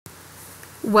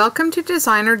Welcome to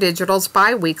DesignerDigitals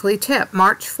Bi-Weekly Tip,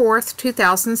 March 4th,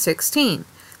 2016.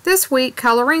 This week,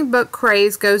 Coloring Book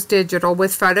Craze goes digital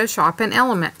with Photoshop and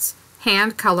Elements.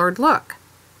 Hand-colored look.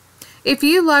 If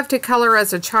you love to color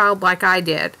as a child like I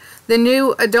did, the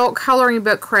new adult coloring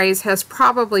book Craze has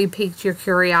probably piqued your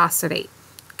curiosity.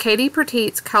 Katie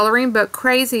Petit's Coloring Book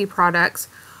Crazy products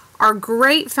are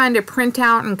great fun to print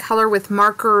out and color with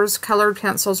markers, colored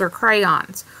pencils, or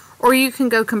crayons. Or you can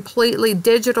go completely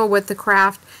digital with the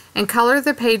craft and color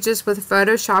the pages with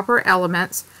Photoshop or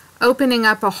Elements, opening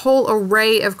up a whole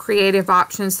array of creative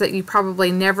options that you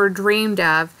probably never dreamed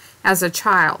of as a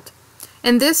child.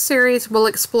 In this series, we'll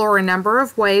explore a number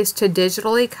of ways to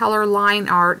digitally color line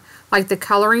art like the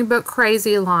Coloring Book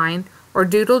Crazy line, or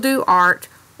Doodle-Doo art,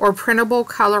 or printable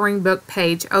coloring book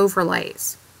page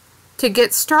overlays. To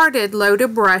get started, load a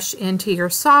brush into your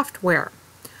software.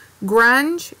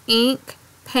 Grunge, ink,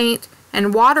 paint,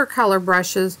 and watercolor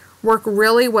brushes work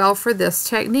really well for this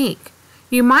technique.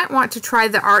 You might want to try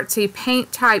the artsy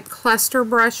paint type cluster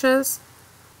brushes,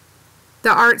 the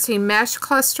artsy mesh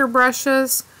cluster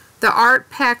brushes, the Art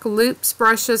Pack loops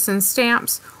brushes and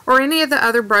stamps, or any of the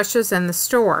other brushes in the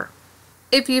store.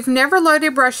 If you've never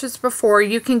loaded brushes before,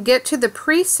 you can get to the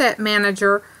preset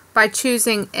manager by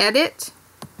choosing Edit,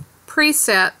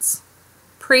 Presets,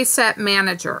 Preset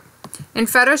Manager. In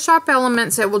Photoshop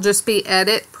Elements, it will just be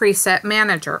Edit Preset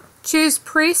Manager. Choose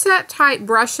Preset Type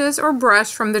Brushes or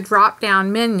Brush from the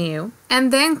drop-down menu,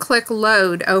 and then click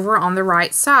Load over on the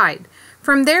right side.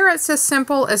 From there, it's as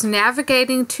simple as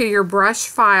navigating to your brush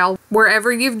file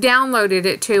wherever you've downloaded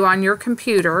it to on your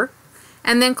computer,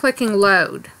 and then clicking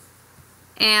Load.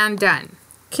 And done.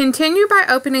 Continue by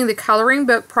opening the coloring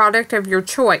book product of your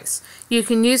choice. You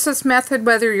can use this method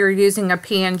whether you're using a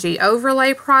PNG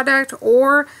overlay product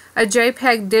or a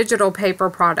JPEG digital paper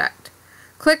product.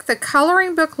 Click the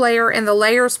coloring book layer in the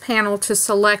Layers panel to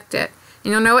select it,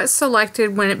 and you'll know it's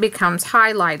selected when it becomes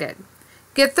highlighted.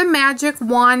 Get the Magic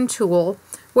Wand tool,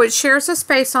 which shares a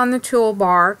space on the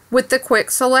toolbar with the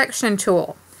Quick Selection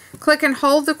tool. Click and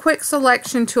hold the Quick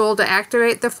Selection tool to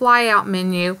activate the flyout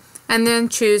menu, and then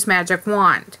choose Magic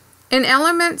Wand. In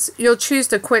Elements, you'll choose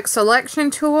the Quick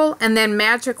Selection tool and then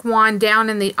Magic Wand down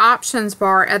in the Options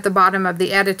bar at the bottom of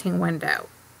the editing window.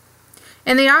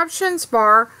 In the Options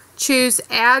bar, choose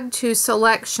Add to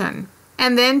Selection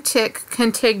and then tick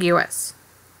Contiguous.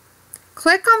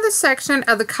 Click on the section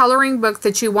of the coloring book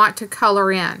that you want to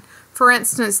color in, for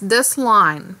instance this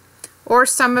line, or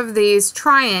some of these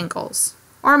triangles,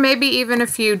 or maybe even a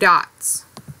few dots.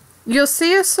 You'll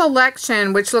see a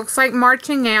selection which looks like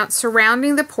marching ants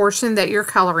surrounding the portion that you're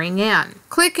coloring in.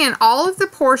 Click in all of the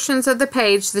portions of the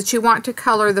page that you want to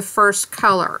color the first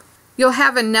color. You'll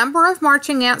have a number of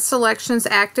marching ant selections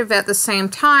active at the same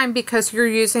time because you're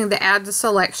using the Add to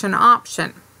Selection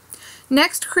option.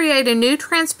 Next, create a new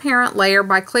transparent layer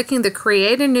by clicking the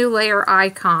Create a New Layer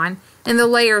icon in the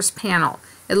Layers panel.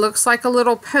 It looks like a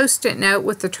little post-it note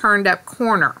with the turned up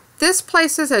corner. This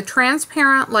places a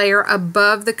transparent layer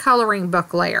above the coloring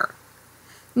book layer.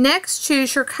 Next,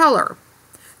 choose your color.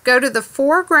 Go to the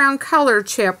foreground color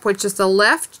chip, which is the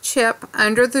left chip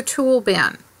under the tool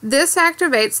bin. This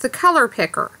activates the color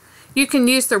picker. You can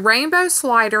use the rainbow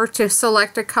slider to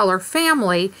select a color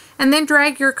family and then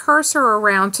drag your cursor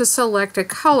around to select a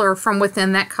color from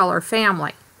within that color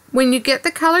family. When you get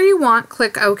the color you want,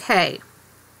 click OK.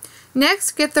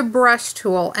 Next, get the brush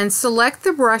tool and select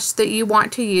the brush that you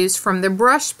want to use from the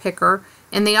brush picker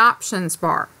in the options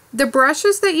bar. The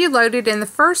brushes that you loaded in the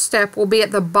first step will be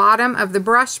at the bottom of the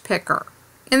brush picker.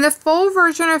 In the full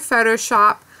version of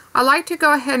Photoshop, I like to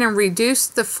go ahead and reduce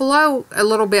the flow a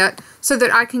little bit so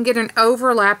that I can get an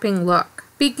overlapping look.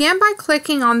 Begin by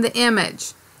clicking on the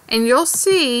image, and you'll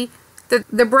see that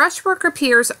the brushwork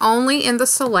appears only in the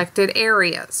selected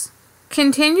areas.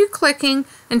 Continue clicking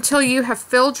until you have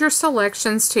filled your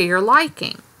selections to your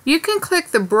liking. You can click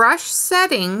the brush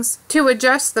settings to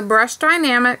adjust the brush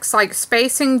dynamics like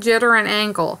spacing, jitter, and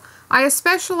angle. I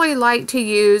especially like to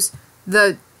use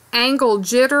the angle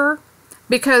jitter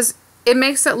because it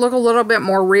makes it look a little bit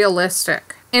more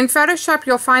realistic. In Photoshop,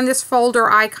 you'll find this folder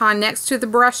icon next to the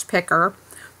brush picker,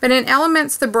 but in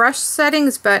Elements, the brush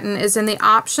settings button is in the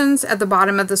options at the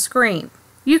bottom of the screen.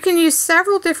 You can use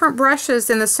several different brushes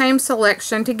in the same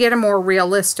selection to get a more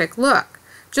realistic look.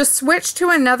 Just switch to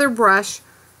another brush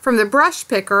from the brush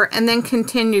picker and then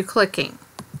continue clicking.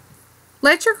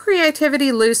 Let your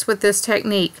creativity loose with this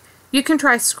technique. You can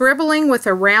try scribbling with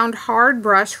a round hard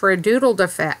brush for a doodled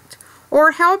effect.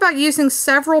 Or how about using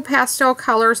several pastel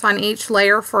colors on each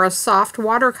layer for a soft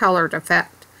watercolored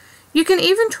effect? You can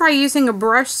even try using a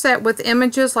brush set with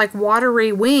images like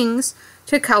watery wings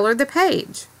to color the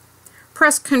page.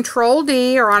 Press Ctrl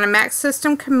D or on a Mac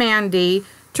system Command D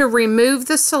to remove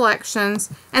the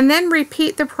selections, and then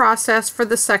repeat the process for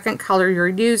the second color you're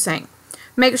using.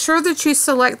 Make sure that you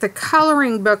select the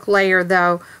coloring book layer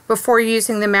though before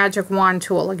using the magic wand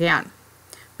tool again.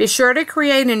 Be sure to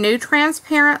create a new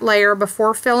transparent layer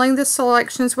before filling the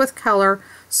selections with color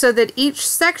so that each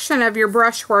section of your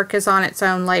brushwork is on its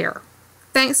own layer.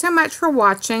 Thanks so much for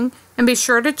watching, and be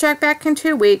sure to check back in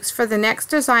 2 weeks for the next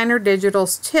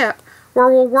DesignerDigitals tip, where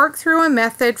we'll work through a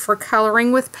method for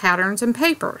coloring with patterns and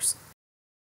papers.